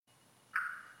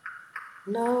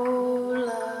No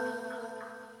love.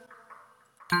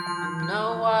 I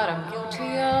know what I'm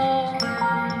guilty of.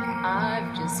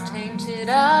 I've just tainted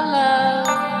our love.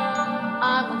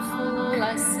 I'm a fool,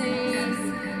 I see.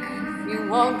 You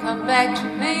won't come back to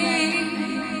me.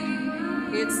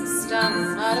 It's a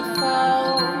stumble, not a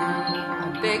fall.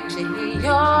 I beg to hear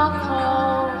your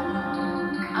call.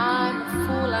 I'm a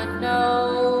fool, I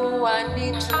know. I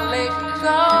need to let you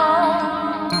go.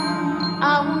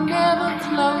 I will never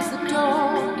close the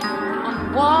door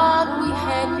on what we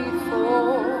had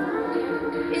before.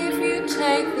 If you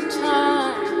take the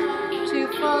time to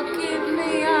forgive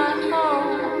me, I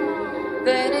hope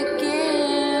that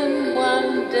again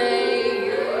one day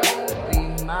you'll be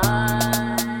mine.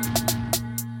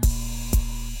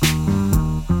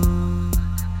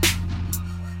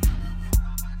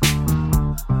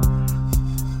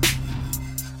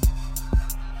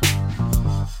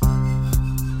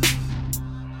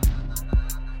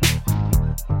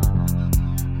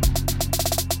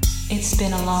 It's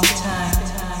been a long time,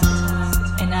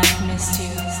 and I've missed you.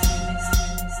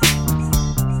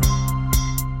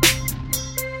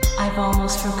 I've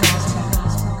almost forgotten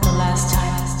the last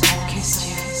time I kissed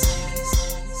you.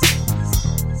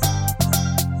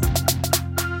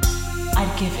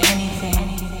 I'd give anything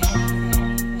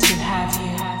to have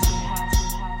you.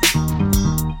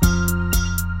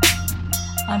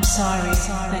 I'm sorry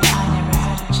that I never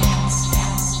had a chance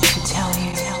to tell you.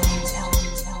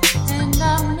 And I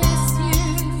miss you.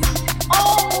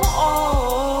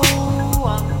 Oh, I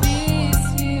miss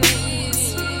you.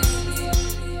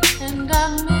 And I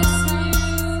miss you.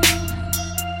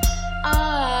 I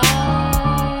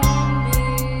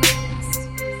miss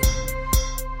you.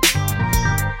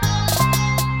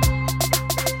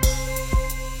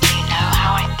 You know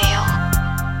how I feel?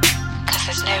 'Cause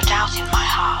there's no doubt in my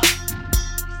heart.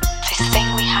 This thing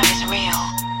we have is real,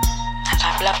 and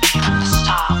I've loved you from the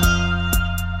start.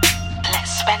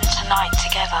 Let's spend tonight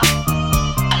together,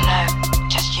 alone,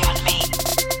 just you and me.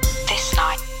 This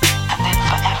night, and then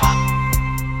forever.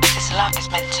 This love is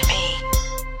meant to be.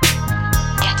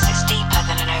 Yes, it's deeper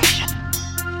than an ocean.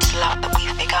 It's love that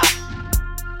we've begun.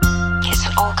 It's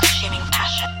an all-consuming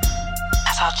passion,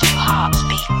 as our two hearts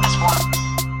beat as one.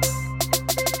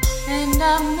 And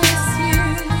I miss you.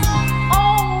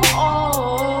 Oh,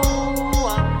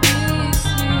 I miss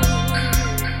you.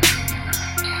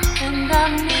 And I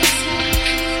miss you.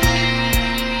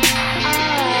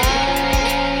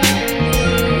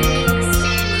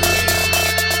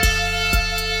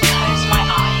 Close my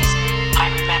eyes, I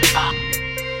remember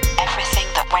everything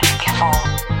that went before.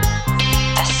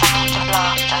 The sound of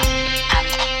laughter and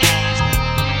of tears.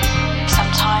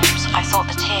 Sometimes I thought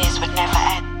the tears would never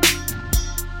end.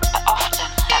 But often,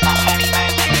 at that very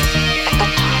moment, the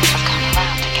good times would come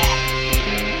around again.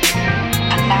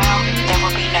 And now, there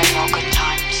will be no more good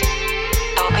times.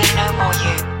 There will be no more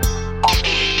you, or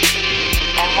me.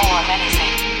 No more of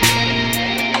anything.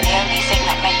 And the only thing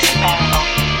that makes it bearable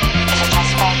is that I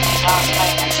spend these last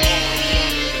moments here with you.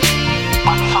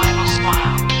 One final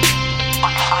smile,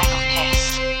 one final kiss.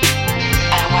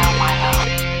 Farewell, my love,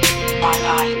 my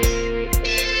life.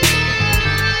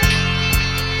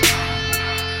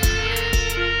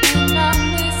 And I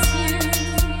miss you.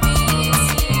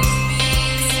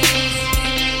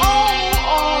 Oh, I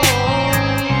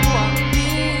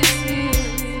miss you.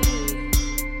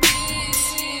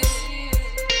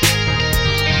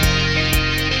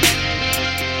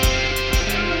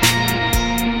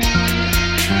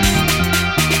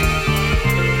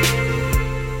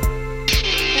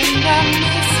 And I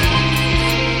miss you. I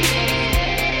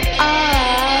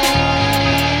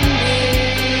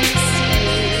miss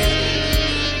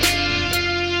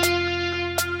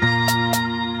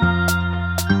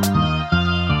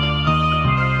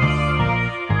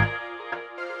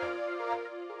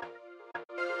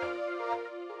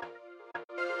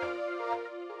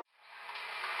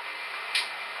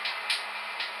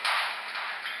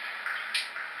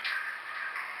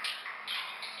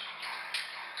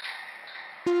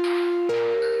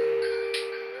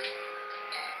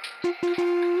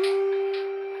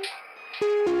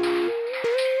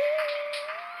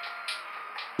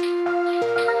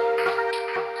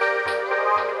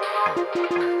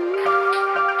you.